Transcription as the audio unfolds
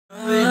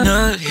I've been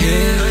out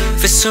here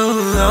for so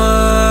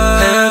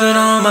long, held it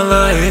all my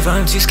life,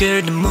 I'm too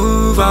scared to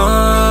move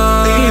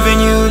on.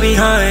 Leaving you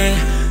behind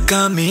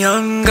got me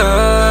on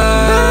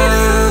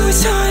guard,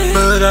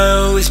 but I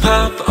always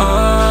pop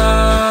off.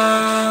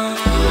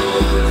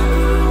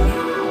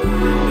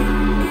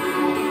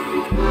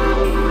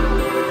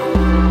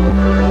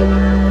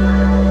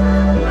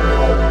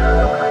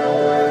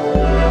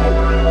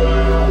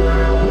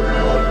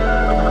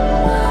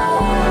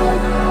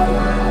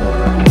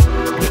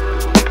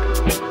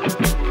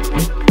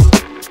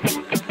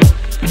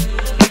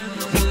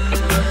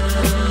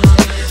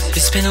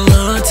 It's been a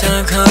long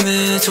time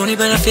coming, 20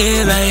 but I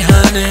feel like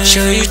 100.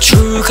 Show your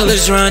true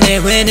colors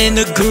running, when in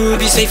the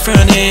group you stay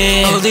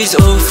frontin'. All these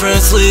old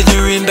friends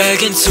slithering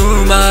back into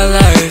my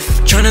life,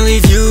 tryna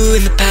leave you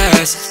in the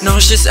past,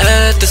 nauseous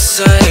at the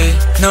sight,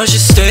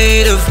 nauseous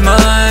state of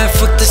mind.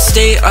 Fuck the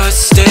state I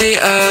stay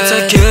at, once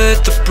I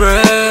get the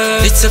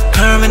breath, it's a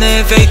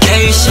permanent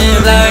vacation.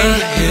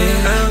 Like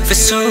for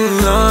so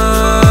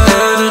long,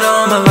 held it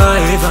all my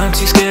life, I'm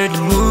too scared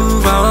to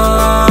move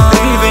on.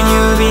 Leaving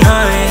you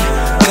behind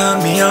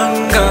got me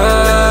on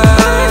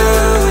guard,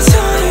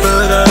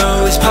 but I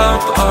always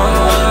pop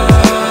off.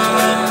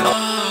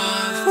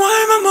 Why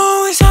am I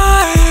always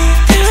high?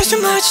 There's too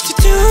much to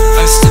do,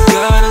 I still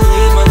gotta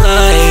live my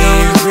life. No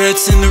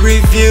regrets in the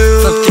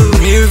review, fuck the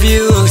rear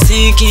view. I was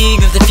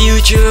thinking of the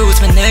future,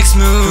 what's my next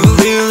move? Who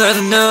will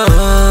rather know?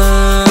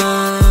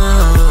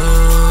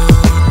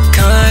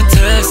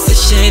 Contest,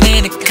 this shit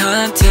ain't a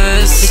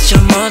contest, bitch,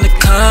 I'm on the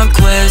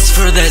conquest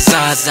for that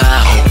Zaza.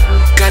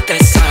 Got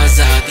that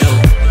Zaza though,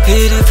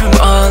 hit it from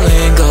all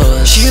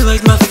angles, she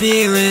liked my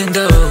feeling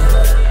though.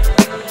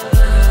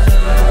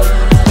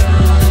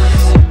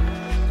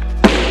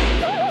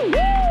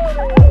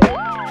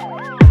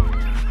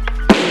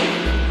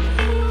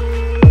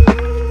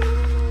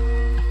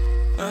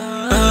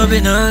 I've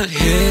been out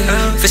here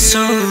for so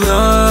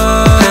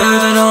long,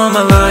 held it all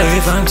my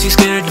life, I'm too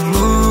scared to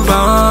move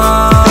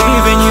on.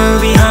 Leaving you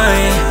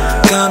behind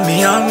got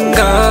me on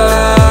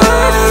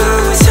guard,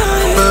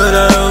 but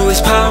I always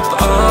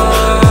pop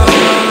off.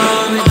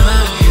 I've been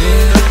out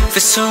here for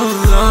so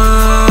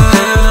long,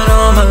 held it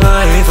all my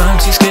life, I'm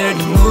too scared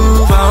to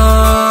move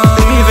on.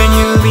 Leaving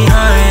you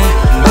behind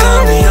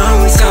got me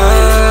on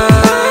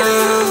guard,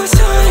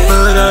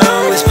 but I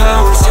always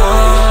pop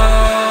off.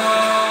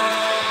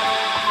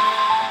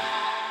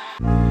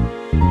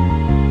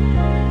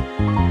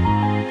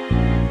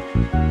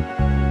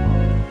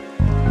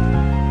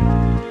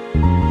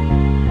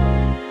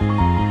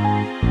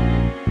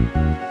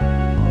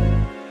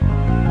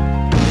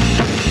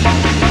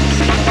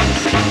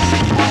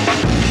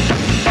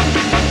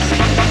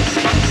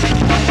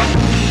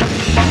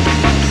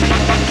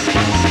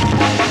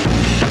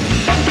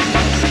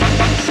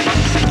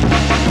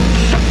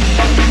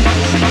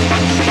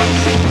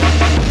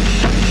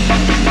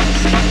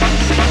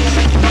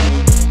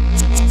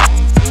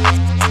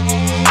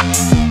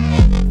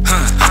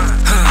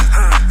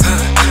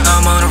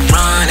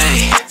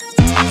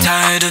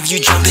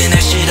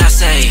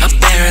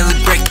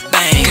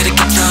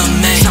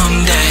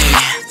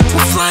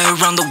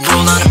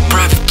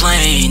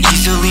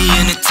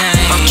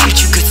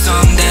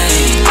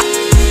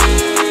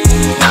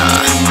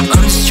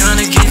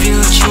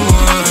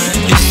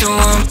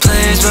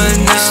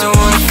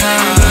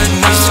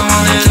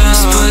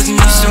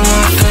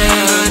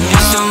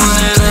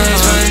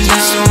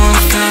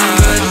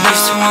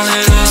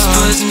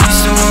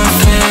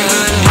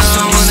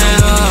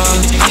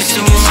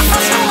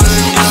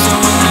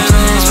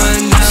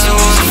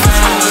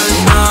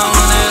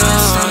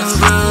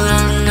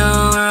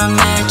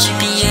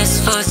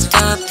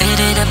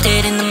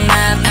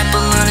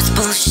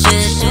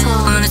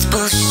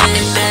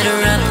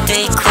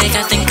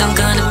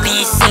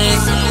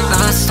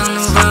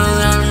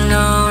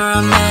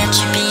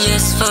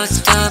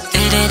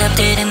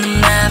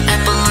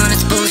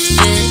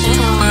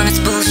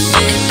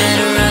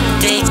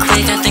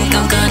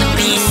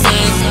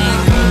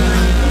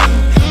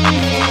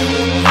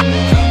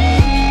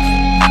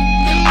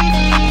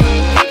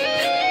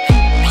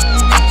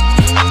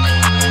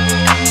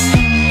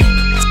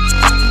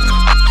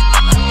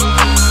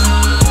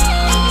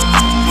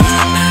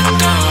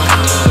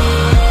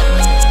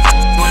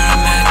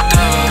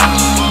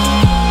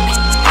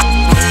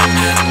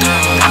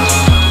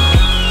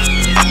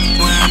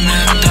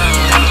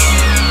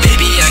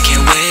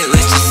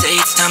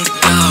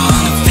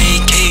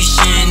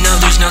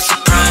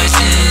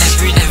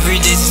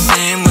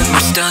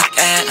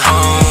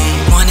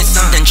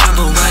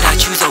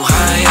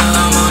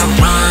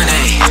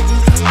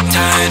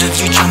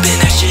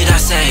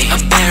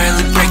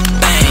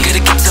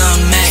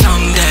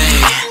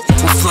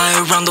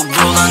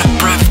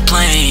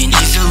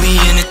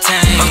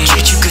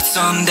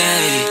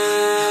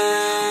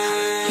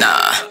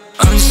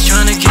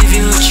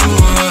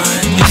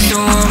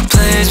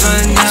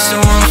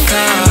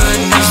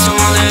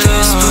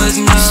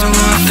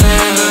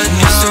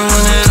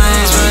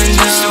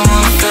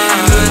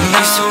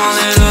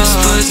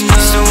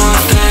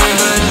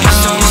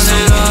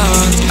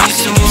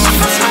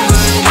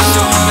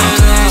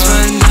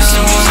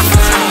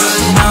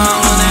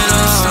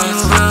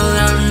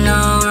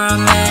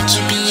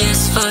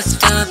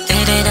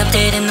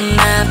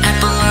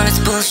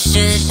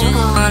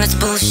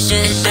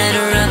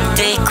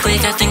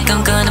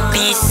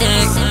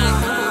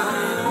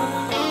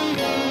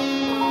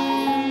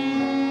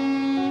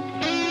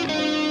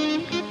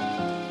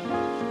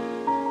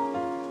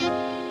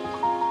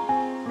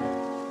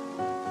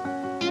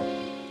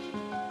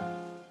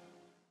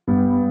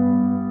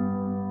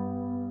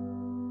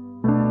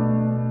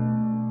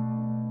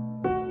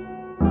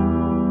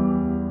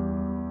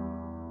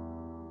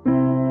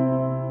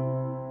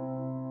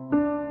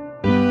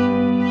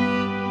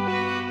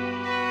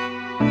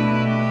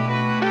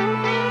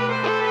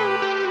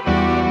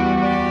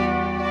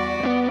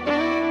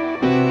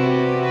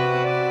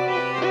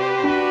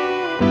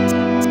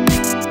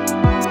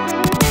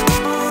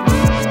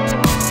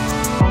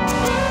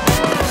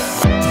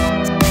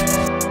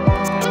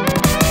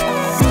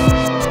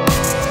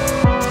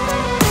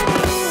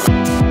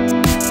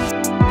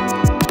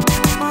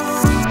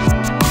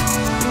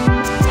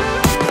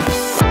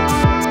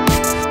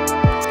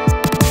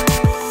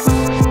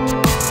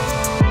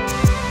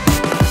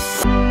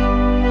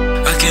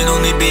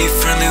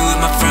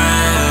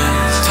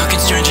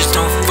 strangers,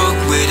 don't fuck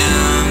with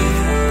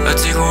him. I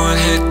take one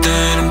hit,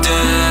 then I'm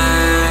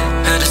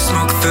dead. Had a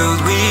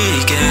smoke-filled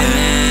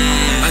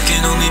weekend. I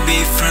can only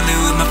be friendly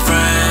with my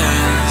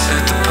friends.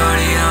 At the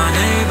party on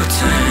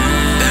Ableton.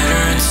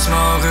 Better in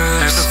small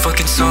groups. Have a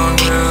fucking song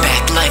group. Kick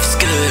back, life's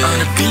good.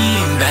 On a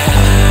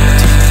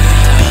beanbag.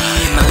 Be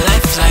in my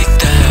life like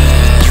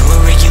that. You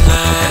a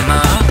regular at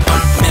my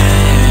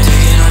apartment.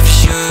 Taking off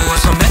your shoes.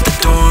 Once I'm at the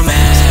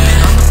doormat.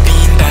 Sipping on the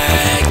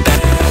beanbag.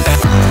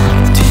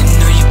 Didn't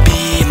know you'd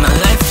be in my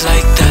life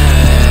like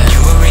that. You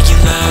a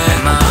regular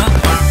at my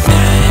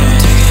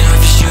apartment. Taking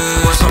off your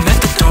shoes. Once I'm at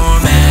the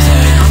doormat.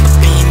 Sipping on the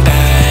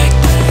beanbag.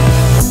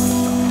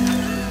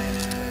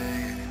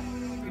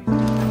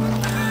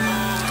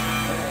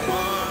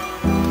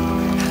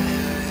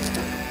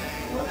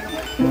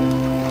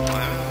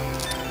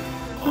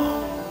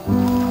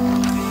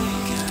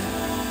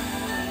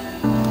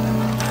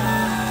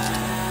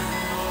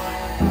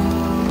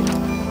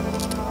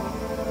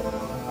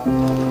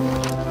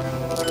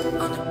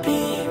 On the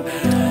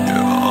beanbag.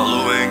 You're all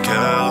the way in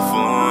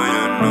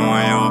California,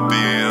 knowing you'll be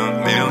a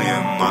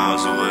million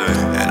miles away.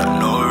 And I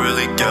know I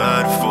really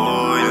got it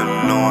for you,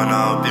 knowing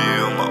I'll be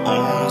on my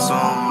own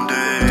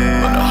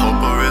someday. But I hope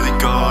I really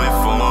call your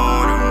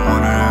phone and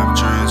wonder if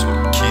dreams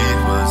will keep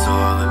us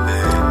all the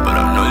way. But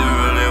I know you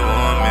really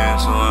want me,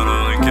 so I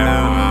don't really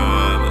care.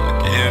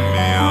 But give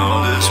me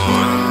all this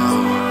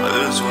money, I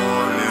just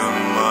want you,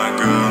 my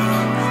girl.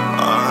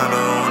 I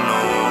don't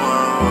know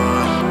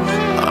what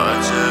I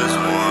just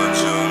want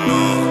you to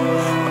know.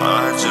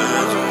 I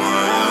just want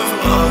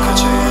you. I could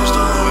change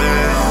the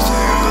way you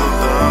think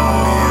about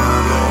me, I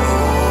know.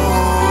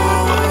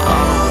 But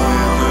I don't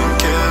even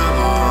care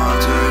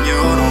about it. You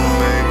don't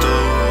make the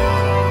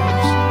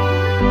rules.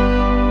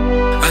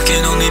 I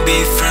can only be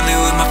friendly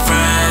with my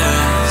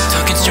friends.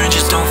 Talking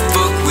strangers, don't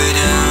fuck with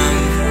him.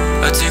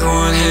 I take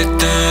one hit,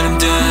 then I'm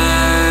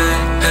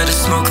dead. Had a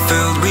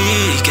smoke-filled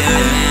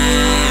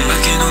weekend. I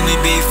can only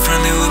be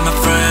friendly with my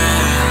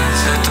friends.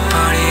 At the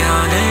party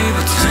on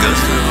Ableton.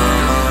 Disgusted by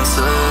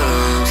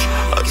myself,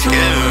 I'm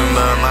scared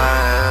by my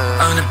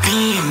head. On a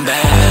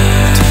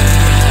beanbag.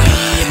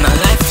 Be in my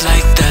life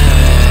like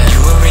that. You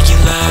a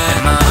regular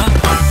at my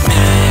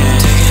apartment.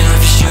 Taking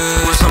off your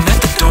shoes. Once I'm at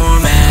the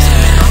doormat.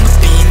 Sipping on the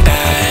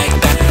beanbag.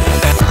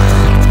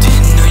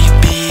 Didn't know you'd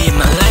be in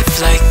my life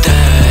like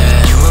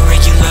that. You a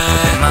regular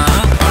at my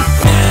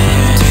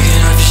apartment.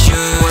 Taking off your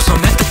shoes. Once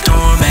I'm at the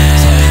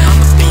doormat. Sipping on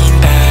the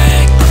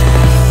beanbag.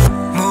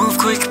 Move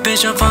quick,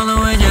 bitch, I'm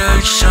following your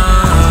action.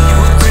 You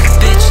a brick,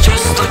 bitch,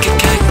 just like a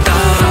cactus.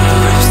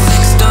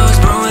 6 dogs,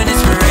 bro, and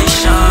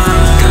inspiration.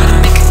 Gotta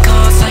make a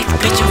call, like,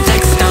 bitch, I'm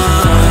texting.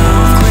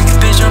 Move quick,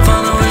 bitch, I'm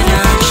following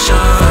your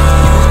action.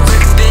 You a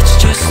brick, bitch,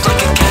 just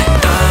like a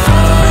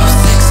cactus.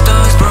 6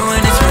 dogs, bro,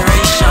 and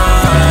inspiration.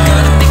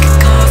 Gotta make a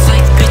call,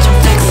 like, bitch, I'm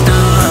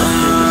texting.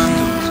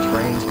 These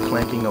trains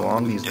clanking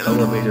along these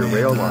elevated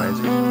rail lines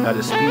at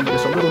a speed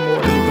just a little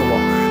more than the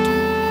law.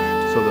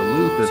 So the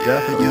Loop is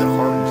definitely the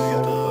heart and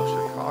soul of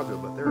Chicago,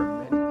 but there are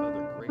many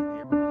other great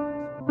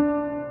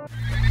neighborhoods.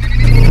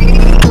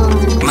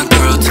 My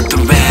girl took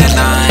the red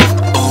line.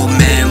 Old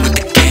man with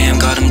the cam,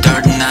 got him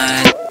darting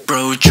eyed.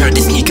 Bro tried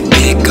to sneak a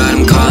pic, got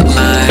him caught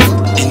live.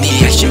 In the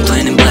action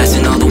plan and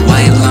blasting all the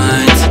white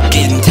lines.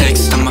 Getting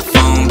texts on my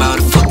phone, bout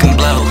to fucking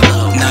blow.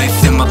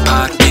 Knife in my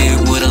pocket,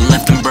 would've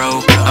left him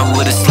broke. I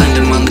would've slammed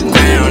him on the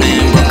ground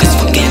and broke his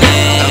fucking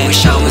head. I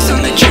wish I was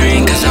on the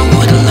train, cause I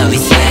would've loved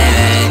his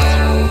head.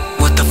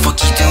 What the fuck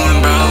you doing,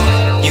 bro?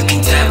 You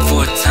can tap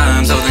 4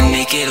 times, all the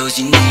naked hoes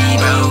you need,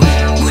 bro.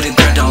 Would've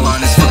grabbed all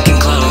on his fucking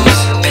clothes.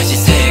 Bash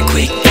his head,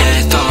 quick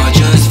death, all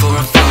just for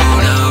a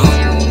photo.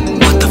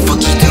 What the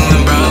fuck you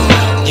doing, bro?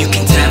 You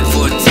can tap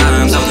 4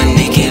 times, all the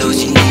naked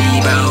hoes you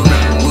need, bro.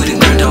 Would've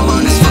grabbed all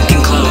on his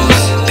fucking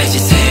clothes. Bash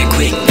his head,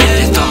 quick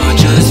death, all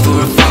just for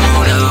a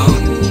photo.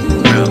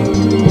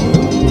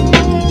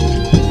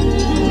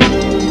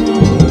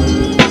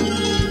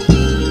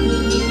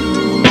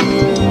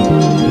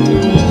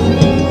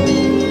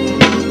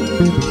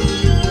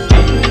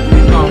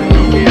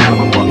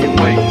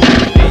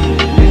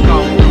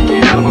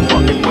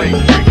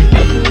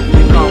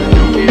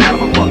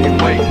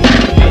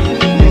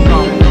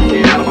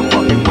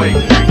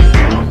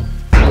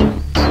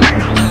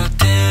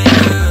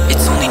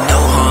 It's only no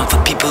harm for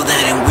people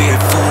that ain't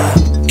weird, fool.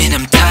 And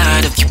I'm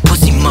tired of you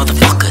pussy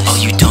motherfuckers. All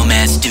you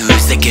dumbass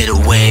dudes that get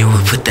away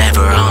with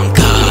whatever on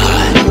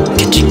God.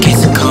 Get your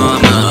case of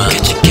karma,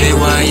 get your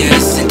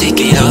KYS and take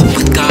it up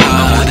with God.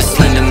 I would've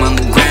slammed him on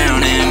the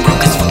ground and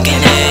broke his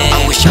fucking head.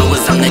 I wish I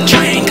was on that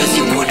train, cause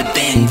he would've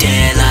been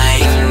dead.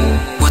 Like,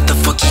 what the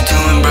fuck you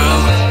doing, bro?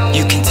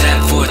 You can tap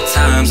 4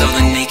 times, all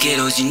the naked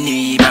hoes you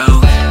need, bro.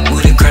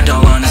 Would've grabbed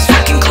all on his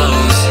fucking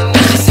clothes.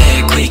 Bash his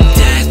head, quick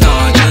death,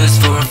 all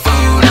just for a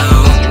photo.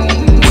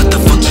 What the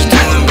fuck you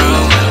doing, bro?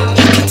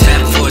 You can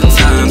tap 4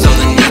 times, all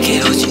the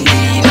naked hoes you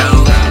need,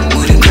 bro.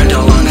 Would've grabbed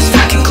all on his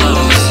fucking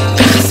clothes.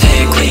 Bash his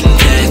head, quick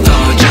death,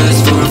 all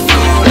just for a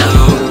photo.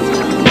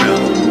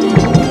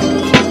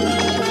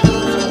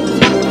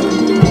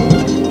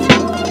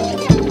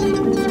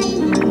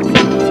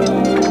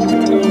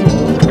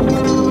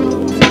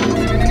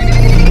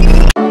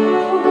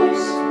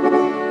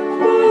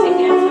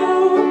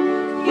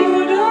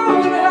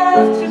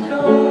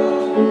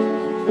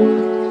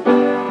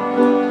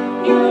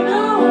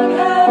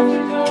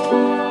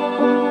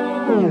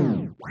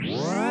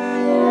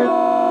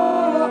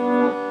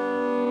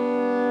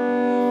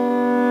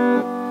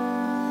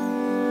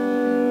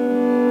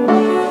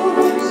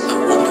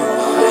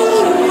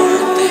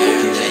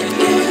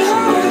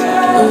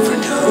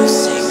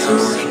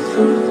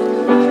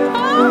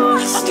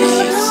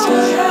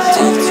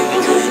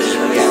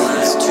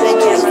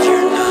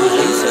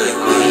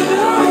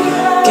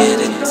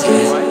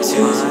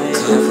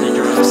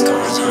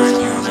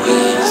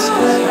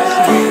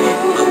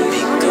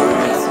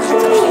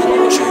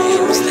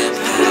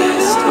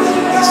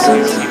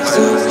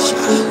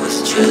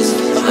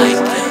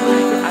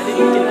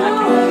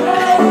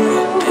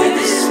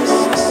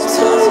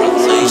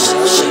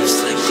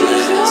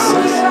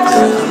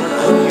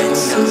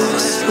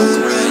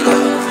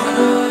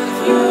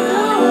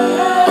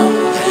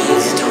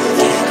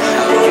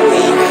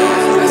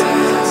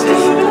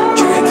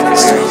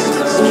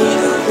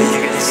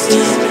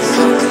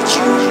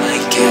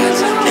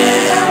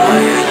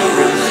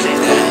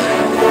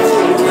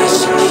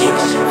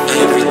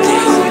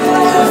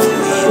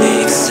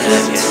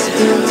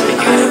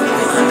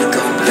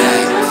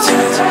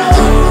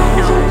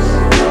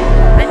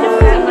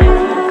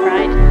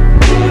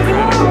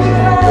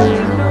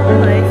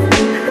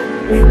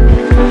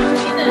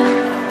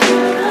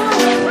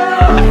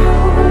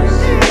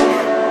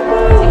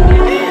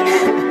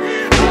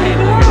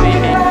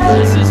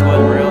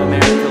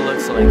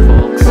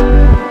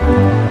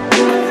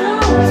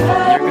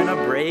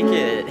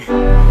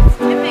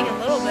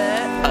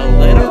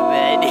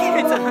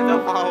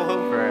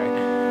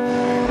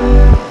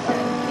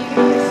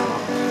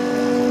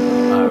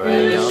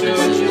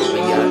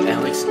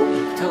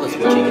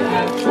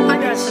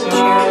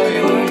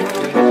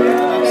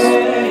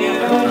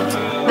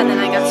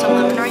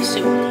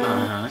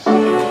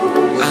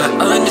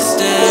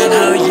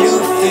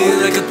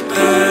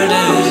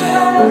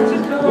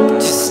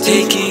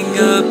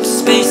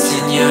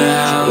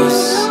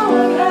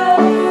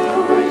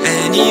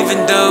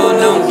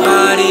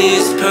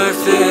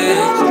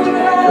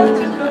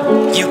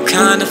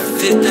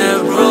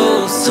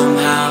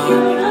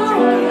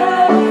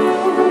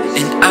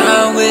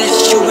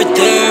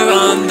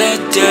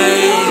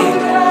 day,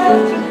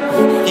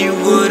 you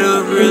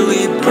would've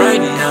really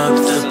brightened up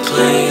the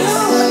place.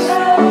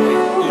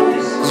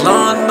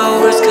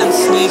 Lawnmowers can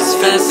sneak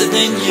faster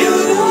than you.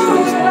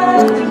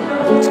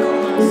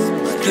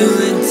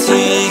 Doing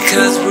tea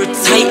cause we're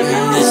tight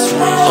in this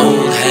room.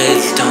 Old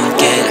heads don't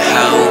get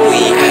how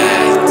we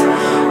act.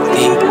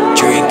 Think,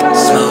 drink,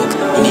 smoke,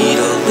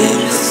 needle in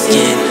the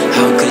skin.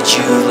 How could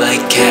you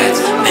like cats?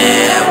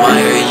 Man, why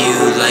are you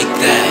like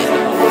that?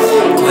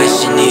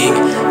 Questioning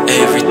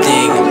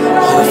everything,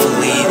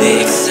 hopefully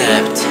they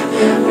accept.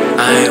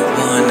 I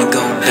wanna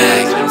go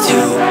back to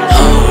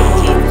home.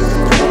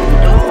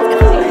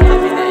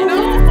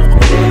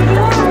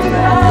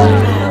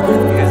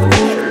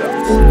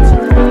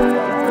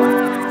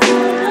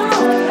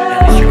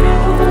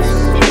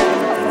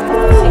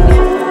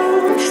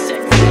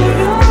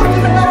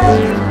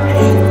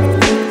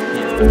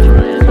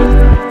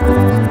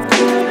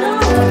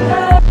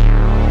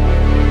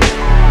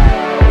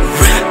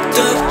 Wrapped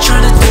up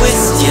trying to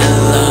twist your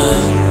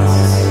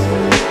lungs.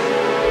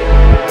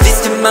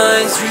 Distant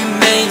minds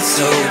remain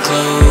so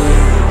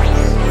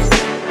close.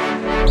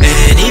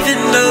 And even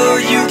though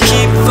you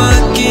keep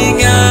fucking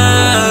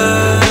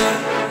up,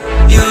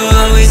 you'll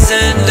always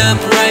end up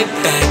right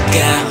back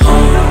at